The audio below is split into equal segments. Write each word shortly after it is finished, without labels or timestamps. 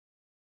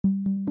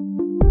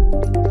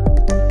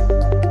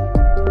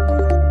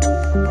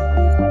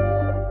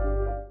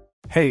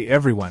Hey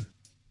everyone!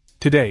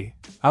 Today,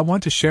 I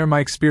want to share my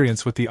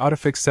experience with the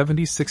AUTOPHIX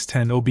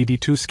 7610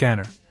 OBD2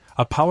 scanner,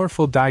 a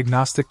powerful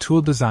diagnostic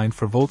tool designed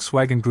for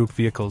Volkswagen Group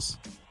vehicles,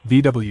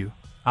 VW,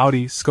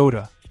 Audi,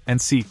 Skoda,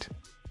 and Seat.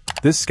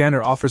 This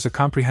scanner offers a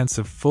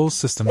comprehensive full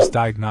systems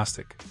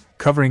diagnostic,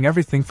 covering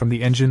everything from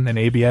the engine and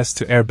ABS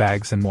to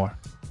airbags and more.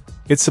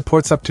 It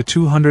supports up to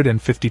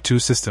 252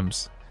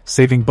 systems,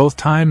 saving both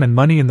time and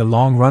money in the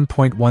long run.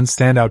 One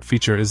standout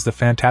feature is the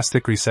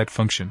fantastic reset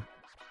function.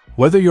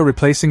 Whether you're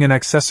replacing an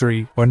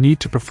accessory or need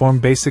to perform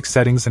basic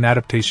settings and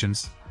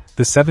adaptations,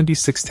 the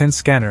 7610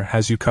 scanner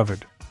has you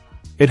covered.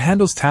 It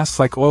handles tasks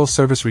like oil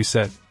service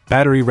reset,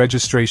 battery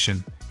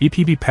registration,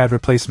 EPB pad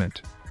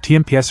replacement,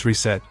 TMPS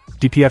reset,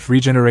 DPF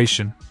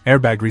regeneration,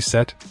 airbag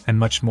reset, and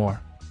much more.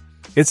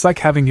 It's like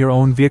having your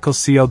own vehicle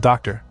CL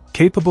doctor,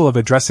 capable of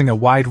addressing a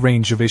wide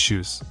range of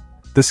issues.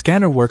 The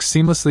scanner works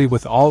seamlessly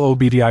with all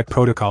OBDI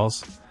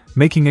protocols,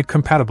 making it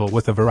compatible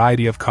with a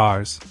variety of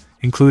cars,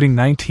 including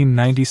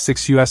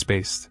 1996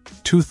 US-based,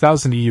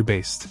 2000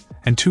 EU-based,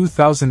 and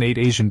 2008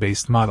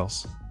 Asian-based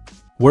models.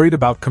 Worried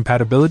about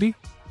compatibility?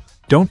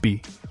 Don't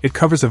be. It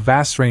covers a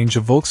vast range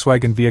of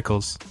Volkswagen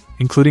vehicles,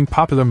 including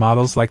popular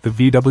models like the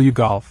VW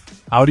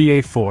Golf, Audi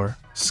A4,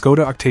 Skoda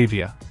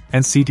Octavia,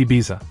 and Seat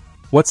Ibiza.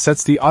 What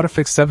sets the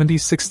AUTOPHIX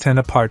 7610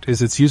 apart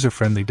is its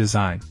user-friendly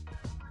design.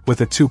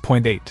 With a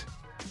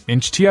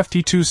 2.8-inch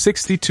TFT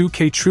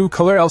 262K True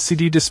Color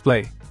LCD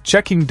display,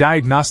 checking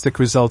diagnostic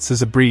results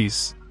is a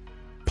breeze.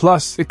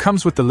 Plus, it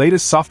comes with the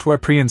latest software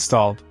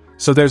pre-installed,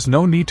 so there's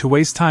no need to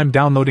waste time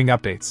downloading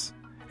updates.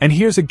 And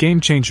here's a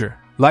game changer: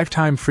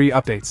 lifetime free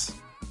updates.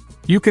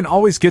 You can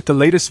always get the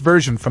latest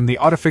version from the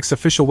AUTOPHIX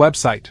official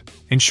website,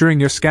 ensuring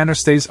your scanner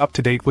stays up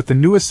to date with the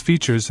newest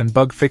features and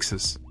bug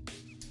fixes.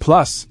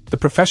 Plus, the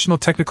professional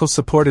technical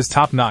support is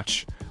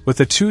top-notch, with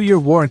a 2-year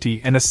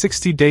warranty and a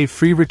 60-day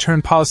free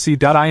return policy.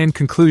 In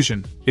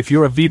conclusion, if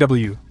you're a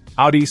VW,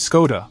 Audi,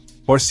 Skoda,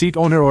 or Seat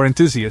owner or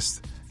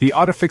enthusiast, the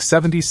AUTOPHIX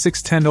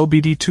 7610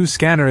 OBD2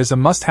 scanner is a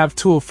must-have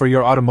tool for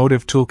your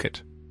automotive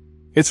toolkit.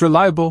 It's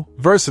reliable,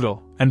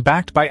 versatile, and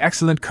backed by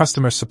excellent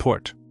customer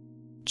support.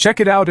 Check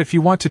it out if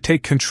you want to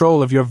take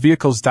control of your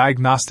vehicle's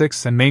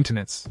diagnostics and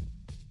maintenance.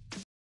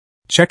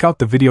 Check out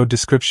the video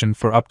description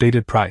for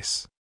updated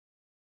price.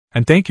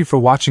 And thank you for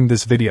watching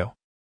this video.